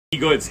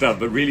ego and stuff,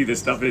 but really the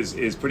stuff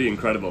is pretty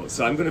incredible.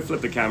 So I'm going to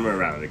flip the camera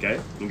around, okay?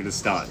 I'm going to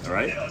start, all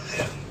right?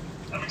 Yeah,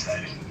 I'm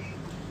excited.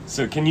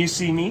 So can you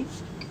see me?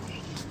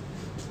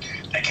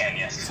 I can,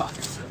 yes. Fuck.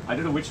 I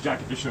don't know which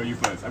jacket to show you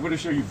first. I'm going to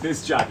show you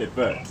this jacket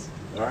first.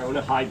 All right, I want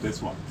to hide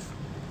this one.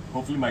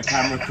 Hopefully my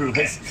camera crew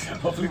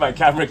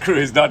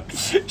has not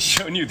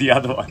shown you the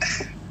other one.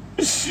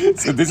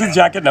 So this is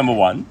jacket number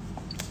one.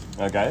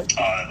 Okay. Oh,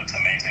 that looks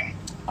amazing.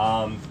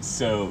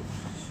 So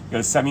you got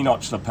a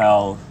semi-notch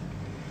lapel,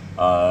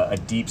 a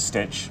deep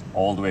stitch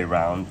all the way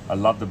around. I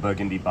love the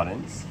burgundy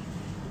buttons.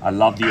 I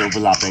love the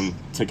overlapping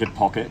ticket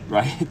pocket,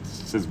 right?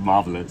 This is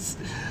marvelous.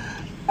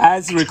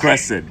 As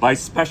requested, by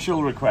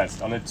special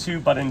request, on a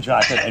 2-button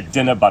jacket, a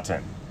dinner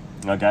button.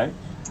 Okay.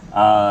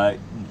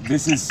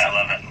 This is. I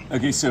love it.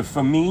 Okay, so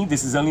for me,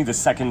 this is only the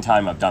second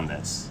time I've done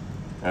this.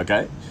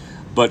 Okay,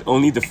 but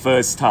only the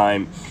first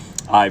time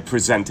I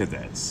presented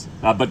this.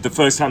 But the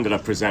first time that I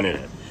presented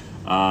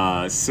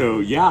it.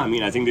 So yeah, I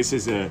mean, I think this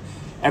is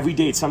every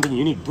day it's something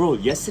unique. Bro,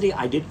 yesterday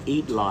I did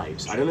 8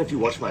 lives. I don't know if you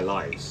watch my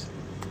lives.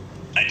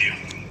 I do.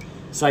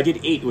 So I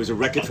did 8, it was a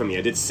record for me.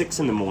 I did 6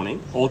 in the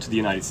morning, all to the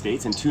United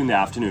States, and 2 in the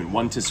afternoon,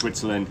 1 to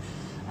Switzerland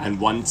and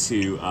 1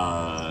 to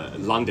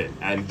London.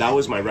 And that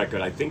was my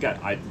record. I think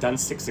I'd done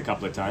 6 a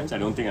couple of times. I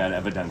don't think I'd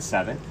ever done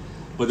 7.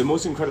 But the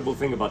most incredible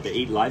thing about the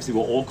 8 lives, they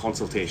were all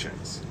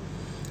consultations.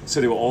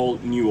 So they were all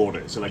new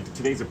orders. So like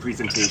today's a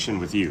presentation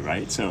with you,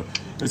 right? So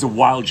it was a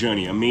wild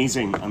journey,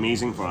 amazing,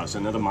 amazing for us,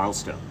 another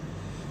milestone.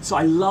 So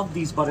I love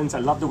these buttons. I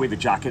love the way the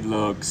jacket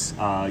looks.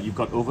 You've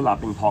got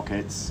overlapping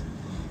pockets,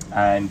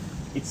 and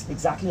it's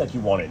exactly like you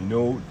want it.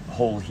 No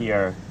hole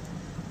here,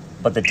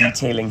 but the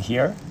detailing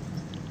here,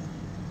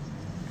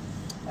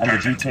 and the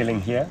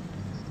detailing here,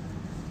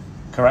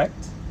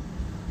 correct?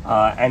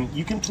 And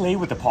you can play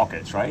with the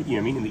pockets, right? You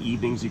know what I mean? In the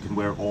evenings, you can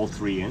wear all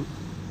 3 in,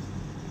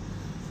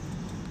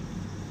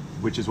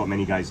 which is what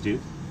many guys do.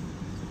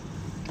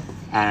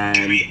 And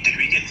Did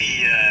we get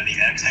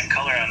the accent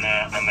color on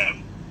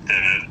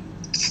the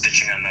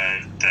stitching on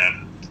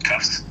the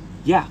cuffs?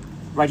 yeah,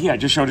 right here. I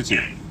just showed it to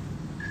you.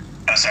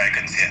 Oh, sorry, I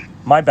couldn't see it.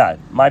 My bad.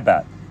 My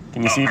bad.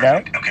 Can you see it now?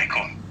 Perfect. Okay,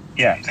 cool.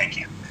 Yeah. Thank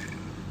you.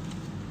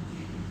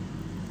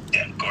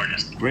 Yeah,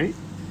 gorgeous. Great.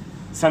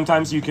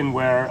 Sometimes you can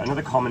wear,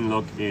 another common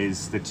look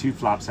is the 2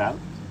 flaps out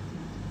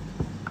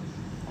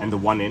and the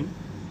 1 in.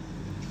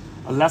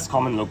 A less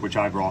common look, which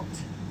I've rocked,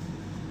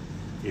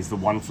 is the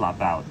 1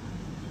 flap out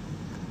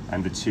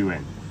and the 2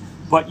 in.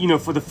 But you know,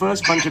 for the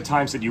first bunch of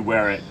times that you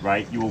wear it,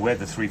 right, you will wear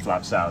the 3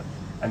 flaps out,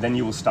 and then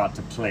you will start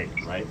to play,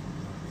 right?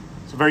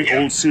 It's a very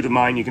old suit of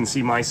mine. You can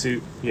see my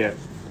suit here.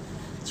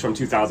 It's from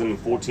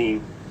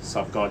 2014. So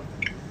I've got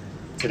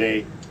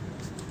today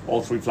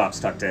all 3 flaps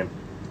tucked in.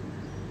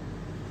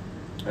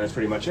 And that's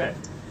pretty much it.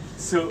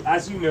 So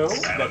as you know,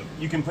 that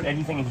you can put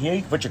anything in here.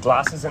 You can put your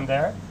glasses in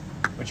there,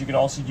 but you can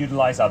also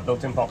utilize our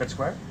built-in pocket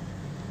square.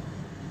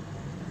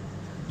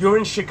 You're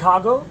in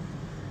Chicago?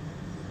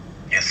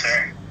 Yes,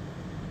 sir.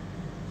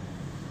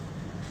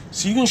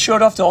 So you can show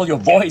it off to all your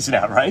boys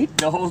now, right?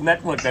 The whole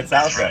network that's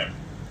out there.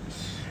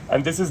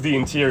 And this is the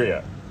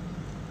interior.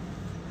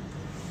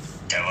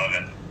 I love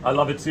it. I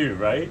love it too,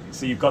 right?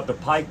 So you've got the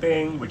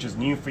piping, which is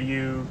new for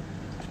you.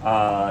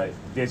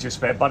 There's your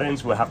spare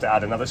buttons. We'll have to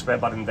add another spare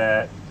button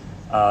there.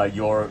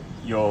 Your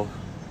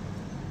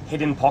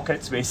hidden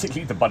pockets,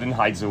 basically, the button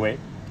hides away.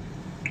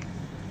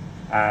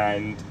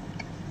 And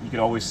you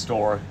can always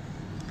store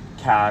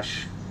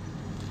cash,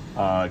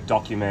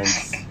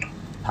 documents,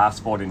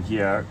 passport in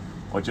here,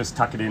 or just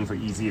tuck it in for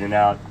easy in and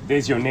out.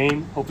 There's your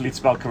name. Hopefully it's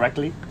spelled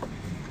correctly.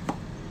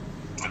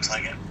 Looks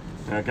like it.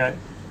 Okay.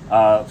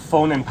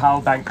 Phone and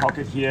power bank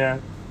pocket here.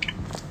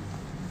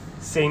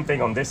 Same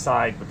thing on this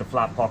side with the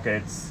flap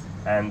pockets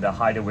and the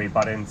hideaway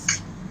buttons,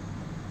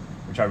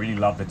 which I really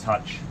love the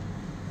touch.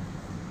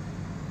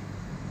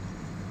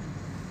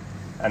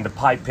 And the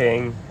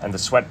piping and the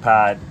sweat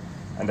pad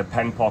and the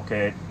pen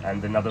pocket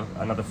and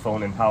another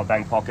phone and power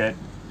bank pocket.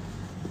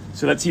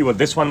 So let's see what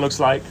this one looks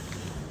like.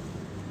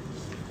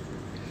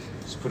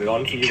 Just put it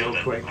on for you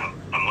real quick.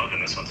 I'm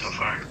loving this one so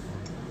far.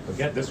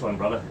 Forget this one,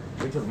 brother.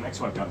 Wait till the next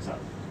one comes out.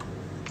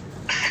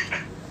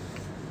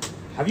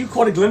 Have you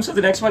caught a glimpse of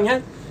the next one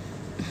yet?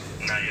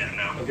 Not yet,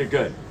 no. Okay,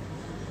 good.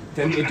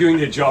 Then they're doing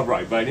their job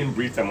right, but I didn't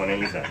brief them on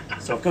anything.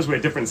 So because we're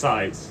different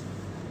sides.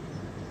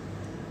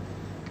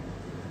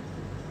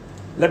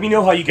 Let me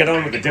know how you get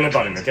on with the dinner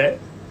button, okay?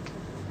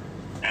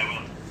 I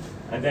will.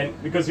 And then,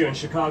 because you're in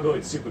Chicago,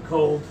 it's super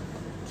cold.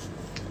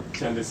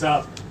 Turn this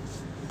up,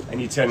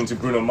 and you turn into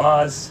Bruno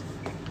Mars,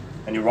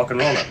 and you're rock and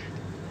roller.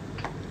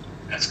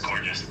 That's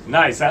gorgeous.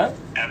 Nice, huh?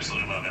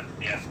 Absolutely love it.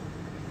 Yeah.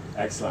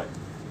 Excellent.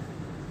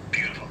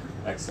 Beautiful.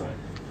 Excellent.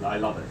 I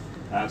love it.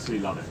 I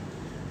absolutely love it.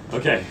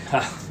 Okay.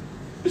 I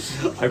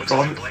Looks like a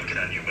promise. blanket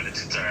on you, but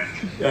it's alright.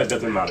 Yeah, it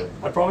doesn't matter.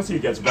 I promise you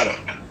it gets better.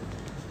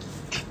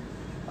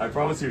 I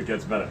promise you it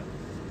gets better.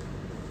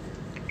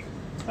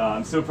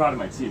 I'm so proud of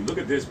my team. Look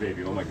at this,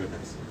 baby. Oh my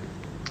goodness.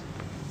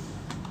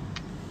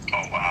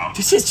 Oh, wow.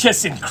 This is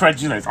just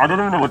incredulous. I don't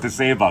even know what to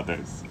say about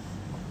this.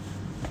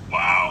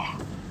 Wow.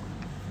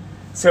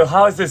 So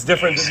how is this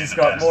different? This has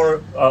got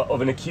more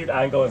of an acute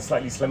angle and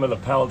slightly slimmer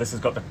lapel. This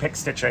has got the pick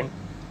stitching.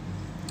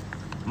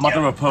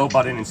 Mother of pearl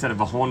button instead of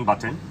a horn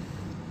button.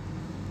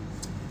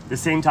 The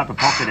same type of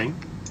pocketing.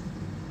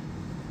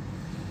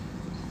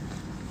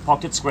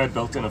 Pocket square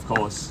built in, of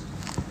course.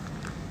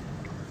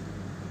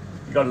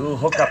 You got a little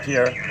hook up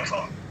here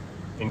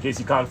in case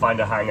you can't find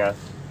a hanger.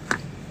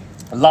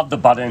 Love the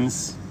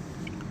buttons.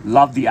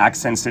 Love the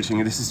accent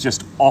stitching. This is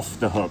just off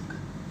the hook.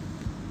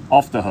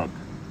 Off the hook.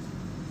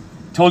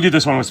 Told you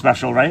this one was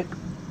special, right?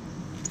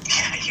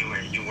 Yeah,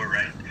 you were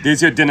right.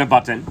 There's your dinner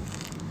button.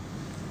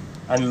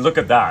 And look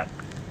at that.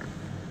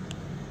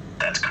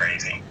 That's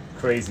crazy.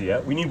 Crazy,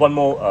 yeah? We need one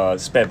more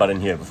spare button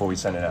here before we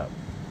send it out.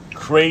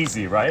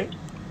 Crazy, right?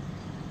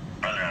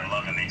 Brother, I'm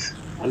loving these.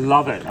 I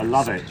love it. I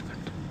love it.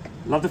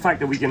 Love the fact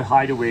that we can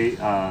hide away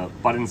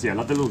buttons here. I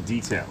love the little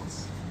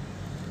details.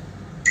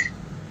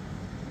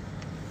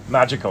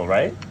 Magical,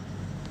 right?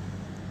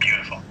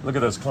 Beautiful. Look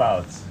at those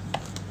clouds.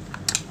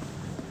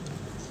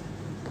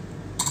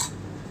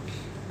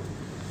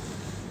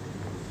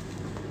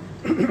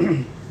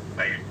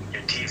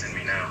 You're teasing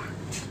me now.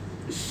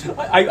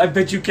 I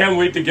bet you can't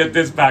wait to get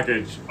this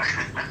package.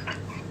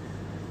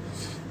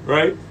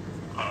 Right?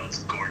 Oh, it's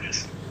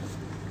gorgeous.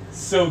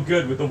 So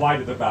good with the white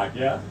at the back,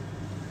 yeah?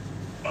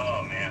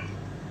 Oh, man.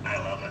 I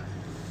love it.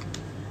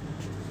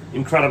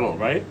 Incredible,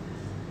 right?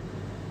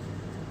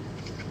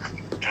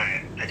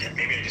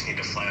 Maybe I just need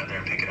to fly out there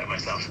and pick it up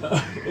myself.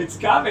 It's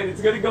coming.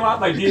 It's going to go out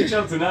by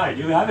DHL tonight.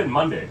 You'll have it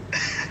Monday.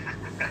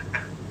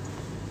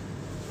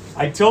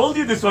 I told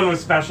you this one was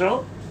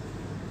special.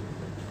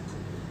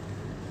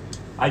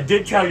 I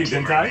did tell you,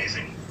 didn't I?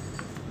 Amazing.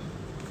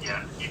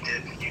 Yeah, you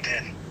did. You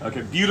did.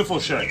 Okay, beautiful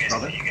shirts,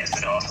 brother. You guys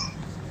did awesome.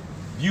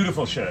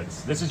 Beautiful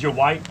shirts. This is your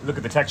white. Look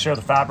at the texture of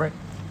the fabric.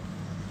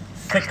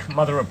 Thick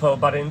mother of pearl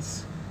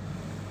buttons.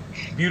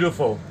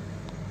 Beautiful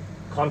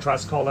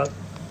contrast collar.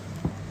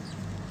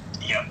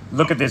 Yep.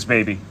 Look at this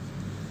baby.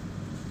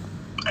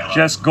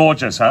 Just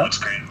gorgeous, huh? looks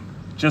great.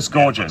 Just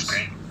Yeah, gorgeous. looks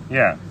great.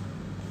 Yeah.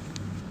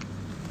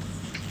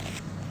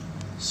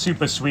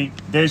 Super sweet.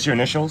 There's your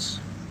initials.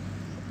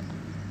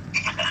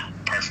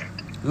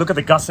 Perfect. Look at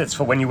the gussets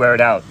for when you wear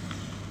it out.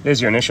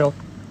 There's your initial.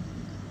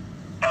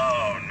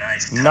 Oh,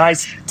 nice touch.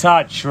 Nice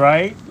touch,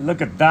 right?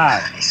 Look at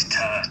that. Nice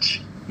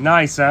touch.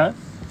 Nice, huh?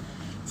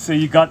 So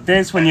you got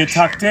this when you're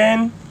tucked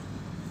in,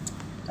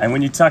 and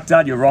when you're tucked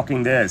out, you're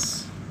rocking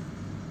this.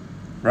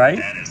 Right?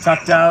 That is,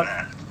 Tucked I love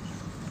out, that.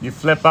 you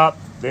flip up,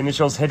 the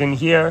initials hidden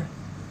here,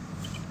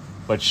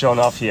 but shown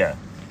off here.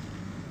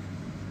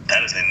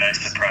 That is a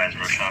nice surprise,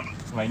 Roshan.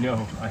 I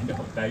know,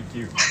 thank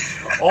you.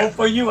 All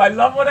for you, I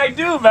love what I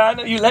do,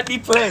 man. You let me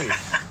play.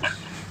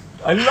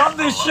 I love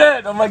this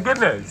shit, oh my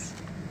goodness.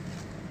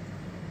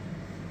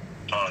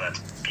 Oh, that's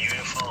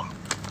beautiful.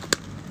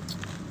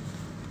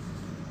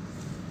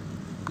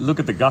 Look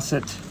at the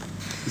gusset.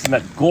 Isn't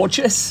that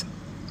gorgeous?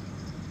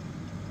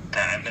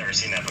 I've never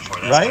seen that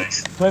before. That's Right?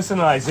 nice.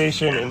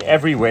 Personalization in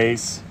every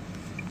ways.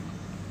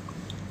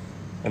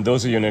 And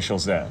those are your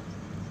initials there.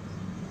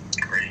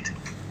 Great.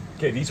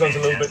 Okay, these ones a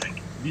little bit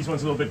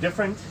Fantastic.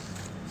 different.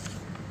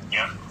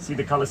 Yeah. See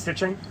the color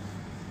stitching?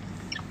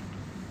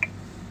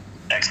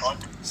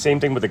 Excellent. Same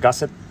thing with the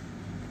gusset.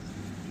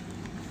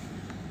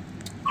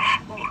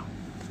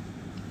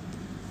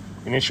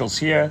 Initials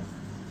here.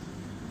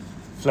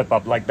 Flip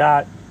up like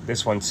that.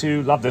 This one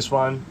too. Love this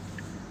one.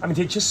 I mean,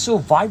 they're just so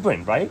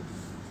vibrant, right?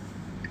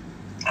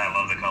 I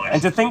love the colors.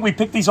 And to think we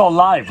picked these all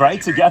live,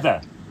 right?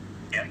 Together.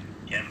 Yep.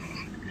 Yep.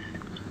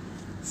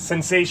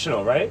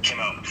 Sensational, right? Came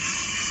out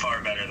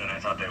far better than I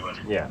thought they would.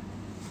 Yeah.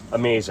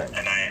 Amazing.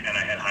 And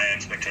I had high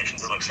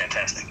expectations. It looks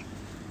fantastic.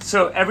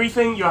 So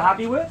everything you're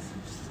happy with?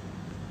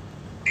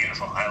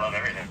 Beautiful. I love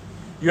everything.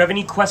 You have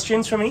any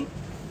questions for me?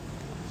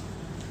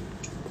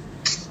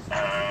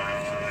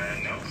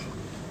 No.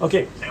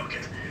 Okay. No,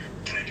 can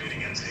I do it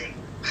again soon?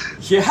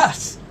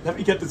 Yes. Let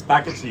me get this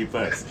package to you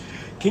first.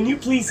 Can you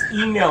please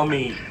email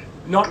me,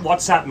 not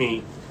WhatsApp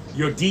me,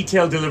 your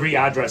detailed delivery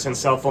address and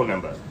cell phone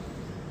number?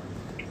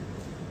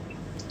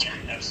 Yeah,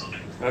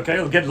 absolutely. Okay,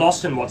 it'll get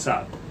lost in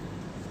WhatsApp.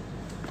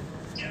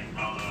 Yeah,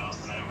 I'll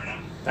send that over now.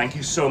 Thank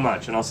you so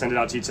much, and I'll send it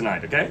out to you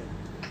tonight, okay?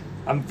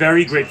 I'm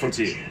very grateful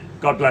to you.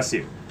 God bless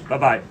you.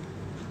 Bye-bye.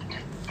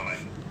 Bye-bye.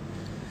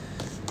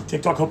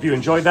 TikTok, hope you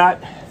enjoyed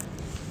that.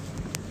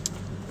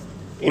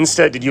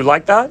 Insta, did you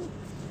like that?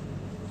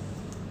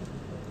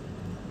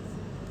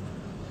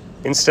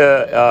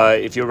 Insta,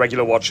 if you're a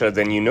regular watcher,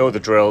 then you know the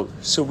drill.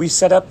 So we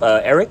set up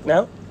Eric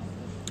now.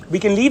 We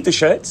can leave the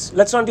shirts.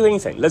 Let's not do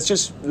anything.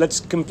 Let's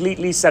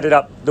completely set it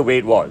up the way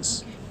it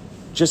was.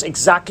 Just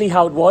exactly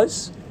how it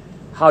was.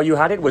 How you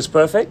had it was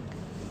perfect.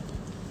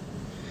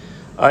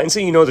 And so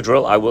you know the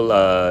drill. I will,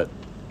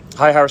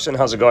 hi Harrison,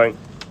 how's it going?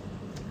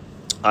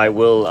 I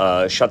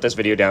will shut this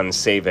video down and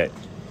save it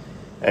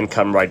and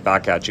come right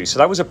back at you. So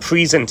that was a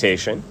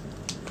presentation.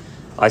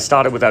 I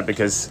started with that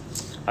because,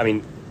 I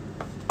mean,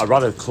 I'd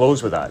rather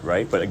close with that,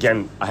 right? But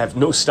again, I have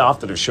no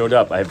staff that have showed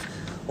up. I have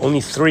only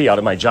 3 out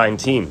of my giant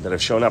team that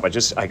have shown up. I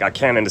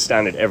can't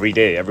understand it every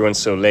day. Everyone's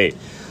so late.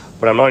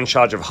 But I'm not in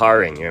charge of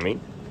hiring, you know what I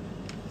mean?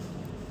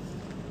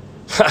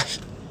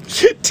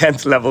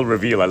 10th level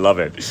reveal. I love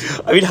it.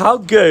 I mean, how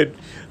good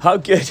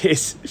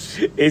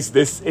is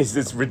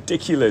this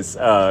ridiculous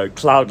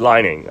cloud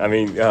lining? I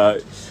mean,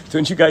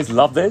 don't you guys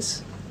love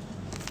this?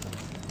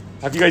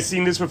 Have you guys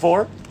seen this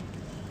before?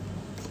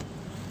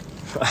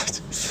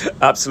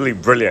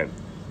 Absolutely brilliant.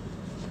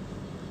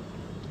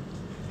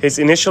 His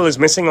initial is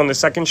missing on the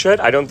second shirt?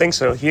 I don't think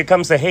so. Here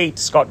comes the hate,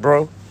 Scott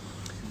bro.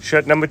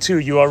 Shirt number 2.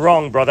 You are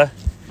wrong, brother.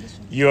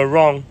 You are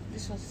wrong.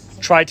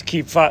 Try to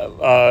keep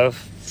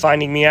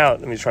finding me out.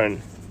 Let me try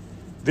and...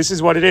 This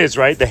is what it is,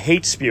 right? The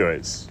hate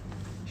spewers.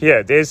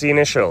 Here, there's the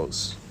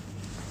initials.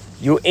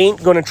 You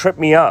ain't gonna trip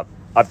me up.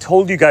 I've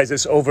told you guys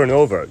this over and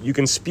over. You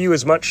can spew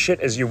as much shit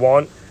as you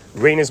want,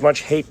 rain as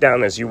much hate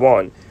down as you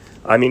want.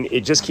 I mean,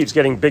 it just keeps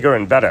getting bigger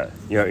and better.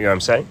 You know what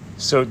I'm saying?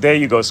 So there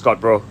you go, Scott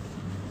bro.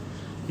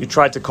 You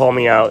tried to call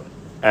me out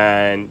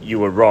and you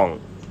were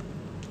wrong.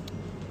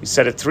 You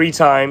said it 3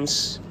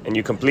 times and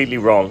you're completely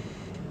wrong.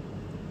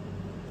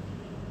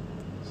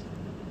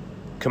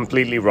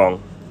 Completely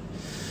wrong.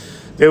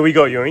 There we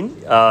go,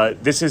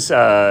 Yuin. This is,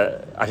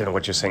 I don't know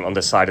what you're saying on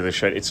the side of the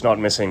shirt. It's not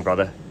missing,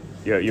 brother.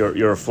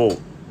 You're a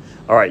fool.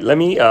 All right, let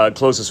me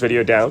close this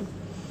video down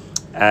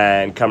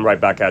and come right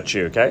back at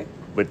you, okay?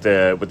 With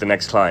the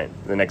next client,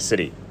 the next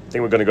city. I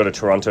think we're going to go to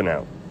Toronto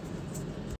now.